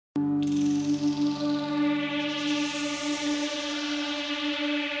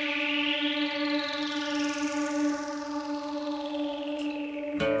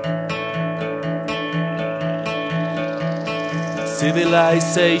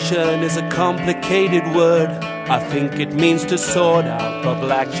Civilization is a complicated word. I think it means to sort out the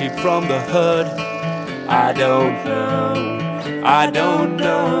black sheep from the herd. I don't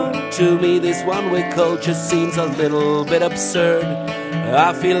know. To me this one-way culture seems a little bit absurd.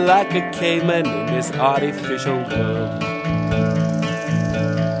 I feel like a caveman in this artificial world.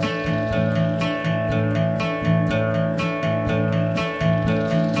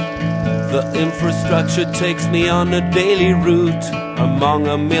 The infrastructure takes me on a daily route among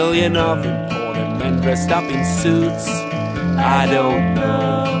a million of important men dressed up in suits. I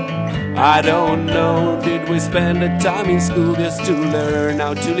don't know, did we spend the time in school just to learn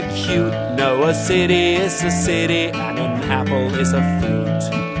how to look cute? No, a city is a city and an apple is a fruit.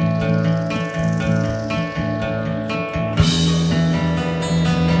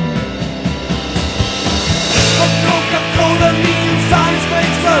 But Coca-Cola means science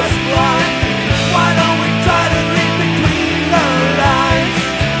makes us blind. Why don't we try to read between the lines?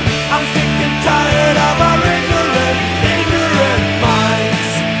 I'm sick and tired of our ignorant minds.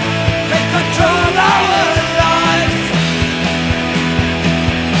 They control our lives.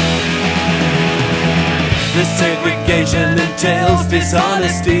 This segregation entails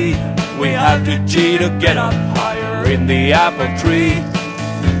dishonesty. We have to cheat to get up higher in the apple tree.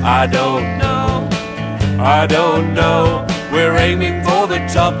 I don't know. We're aiming for the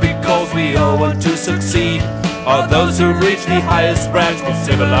top because we all want to succeed. Are those who reach the highest branch more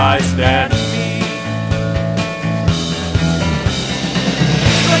civilized than me?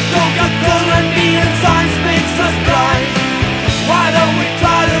 The Coca-Cola neon signs makes us blind. Why don't we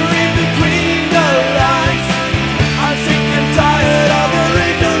try to read between the lines? I'm sick and tired of our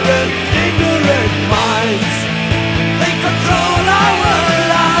ignorant minds. They control our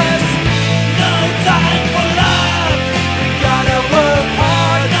lives. No time for love. We gotta work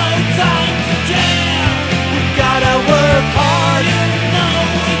hard. No time to care. We gotta work hard. You know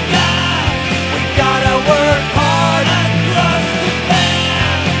we gotta work hard. Across the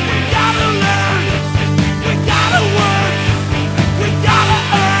band. We gotta learn. We gotta work. We gotta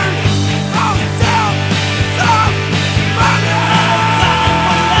earn ourselves some money.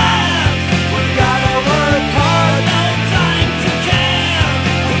 We gotta work hard. No time to care.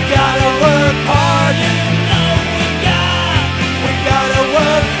 We gotta work hard. You know we gotta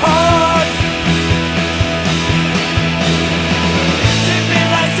work hard.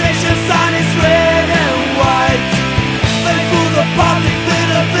 Civilization sign is red and white. They fool the public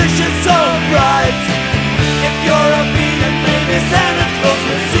with a vision so bright. If you're a vegan, baby, Santa Claus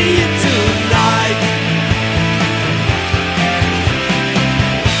will see you tonight.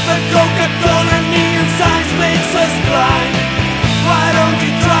 The Coca-Cola neon signs makes us blind. Why don't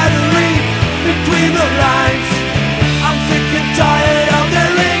you try to read between the lines? I'm sick and tired of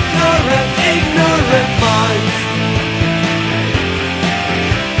their ignorant minds.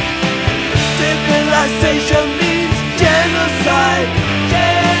 Civilization means genocide.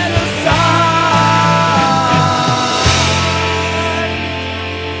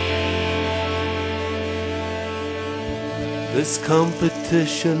 This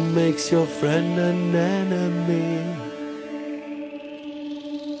competition makes your friend an enemy.